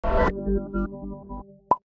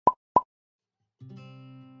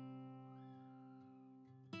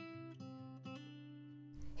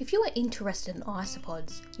If you are interested in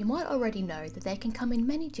isopods, you might already know that they can come in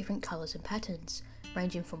many different colours and patterns,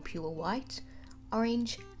 ranging from pure white,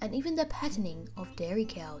 orange, and even the patterning of dairy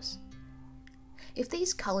cows. If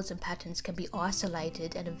these colours and patterns can be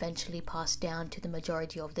isolated and eventually passed down to the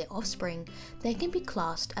majority of their offspring, they can be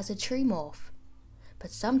classed as a true morph. But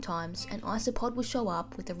sometimes an isopod will show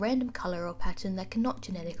up with a random colour or pattern that cannot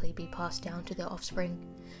genetically be passed down to their offspring.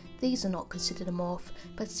 These are not considered a morph,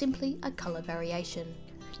 but simply a colour variation.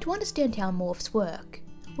 To understand how morphs work,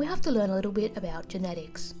 we have to learn a little bit about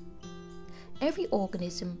genetics. Every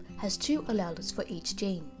organism has two alleles for each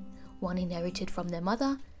gene, one inherited from their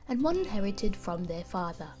mother and one inherited from their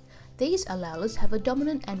father. These alleles have a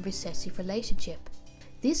dominant and recessive relationship.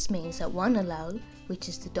 This means that one allele, which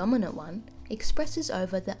is the dominant one, expresses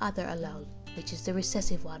over the other allele, which is the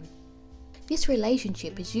recessive one. This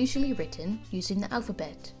relationship is usually written using the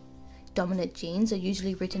alphabet. Dominant genes are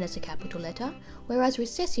usually written as a capital letter, whereas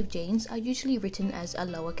recessive genes are usually written as a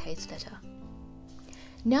lowercase letter.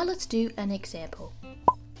 Now let's do an example.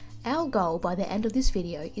 Our goal by the end of this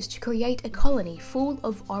video is to create a colony full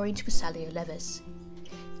of orange Phacelia levis.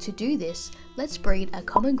 To do this, let's breed a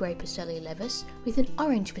common grey Phacelia levis with an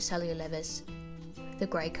orange Phacelia levis. The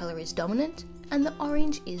grey colour is dominant and the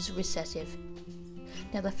orange is recessive.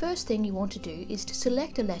 Now the first thing you want to do is to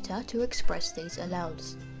select a letter to express these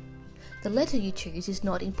alleles. The letter you choose is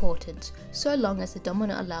not important, so long as the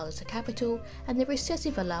dominant allele is a capital and the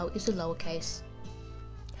recessive allele is a lowercase.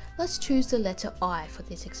 Let's choose the letter I for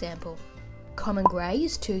this example. Common grey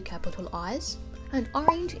is 2 capital I's and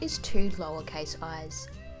orange is 2 lowercase i's.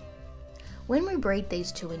 When we breed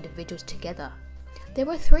these two individuals together, there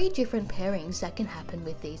are 3 different pairings that can happen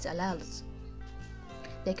with these alleles.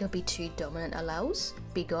 There could be 2 dominant alleles,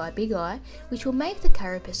 big I, which will make the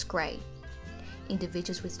carapace grey.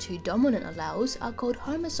 Individuals with 2 dominant alleles are called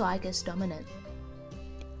homozygous dominant.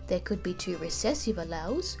 There could be 2 recessive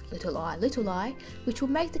alleles, little I, which will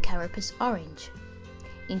make the carapace orange.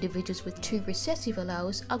 Individuals with 2 recessive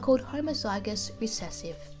alleles are called homozygous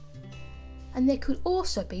recessive. And there could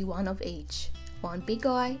also be one of each, one big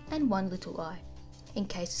I and one little I. In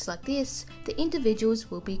cases like this, the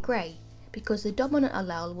individuals will be grey, because the dominant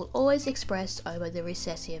allele will always express over the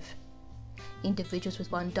recessive. Individuals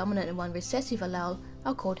with one dominant and one recessive allele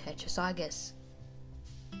are called heterozygous.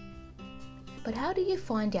 But how do you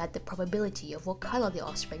find out the probability of what colour the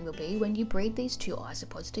offspring will be when you breed these two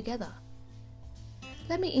isopods together?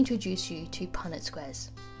 Let me introduce you to Punnett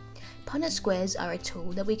squares. Punnett squares are a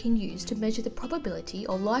tool that we can use to measure the probability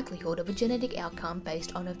or likelihood of a genetic outcome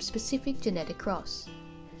based on a specific genetic cross.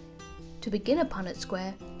 To begin a Punnett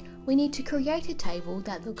square, we need to create a table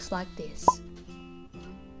that looks like this.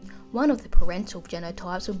 One of the parental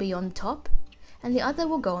genotypes will be on the top, and the other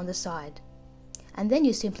will go on the side. And then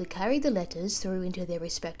you simply carry the letters through into their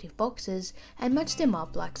respective boxes and match them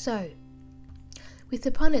up like so. With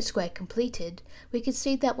the Punnett square completed, we can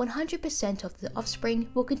see that 100% of the offspring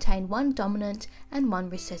will contain one dominant and one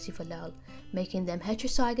recessive allele, making them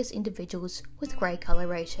heterozygous individuals with grey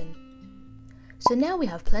coloration. So now we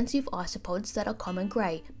have plenty of isopods that are common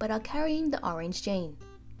grey but are carrying the orange gene.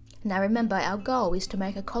 Now remember, our goal is to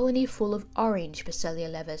make a colony full of orange Phacelia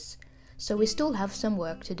levis, so we still have some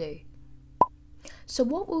work to do. So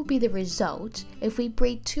what will be the result if we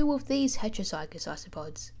breed 2 of these heterozygous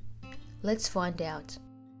isopods? Let's find out.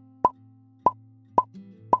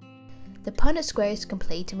 The Punnett square is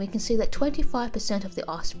complete and we can see that 25% of the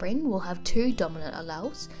offspring will have 2 dominant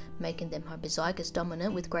alleles, making them homozygous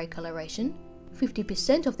dominant with grey coloration.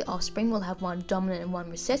 50% of the offspring will have one dominant and one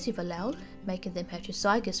recessive allele, making them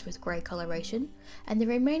heterozygous with grey coloration, and the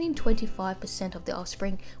remaining 25% of the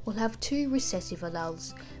offspring will have 2 recessive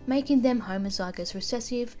alleles, making them homozygous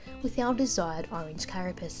recessive with our desired orange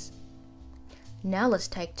carapace. Now let's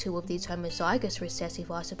take 2 of these homozygous recessive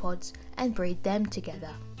isopods and breed them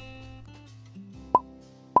together.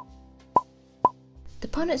 The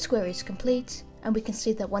Punnett square is complete, and we can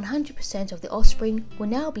see that 100% of the offspring will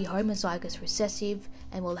now be homozygous recessive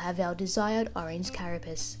and will have our desired orange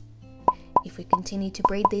carapace. If we continue to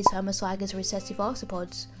breed these homozygous recessive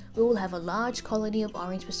isopods, we will have a large colony of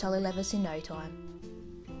orange Phacelia levis in no time.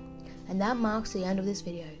 And that marks the end of this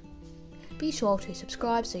video. Be sure to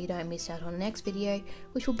subscribe so you don't miss out on the next video,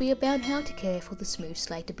 which will be about how to care for the smooth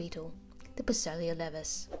slater beetle, the Phacelia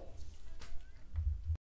levis.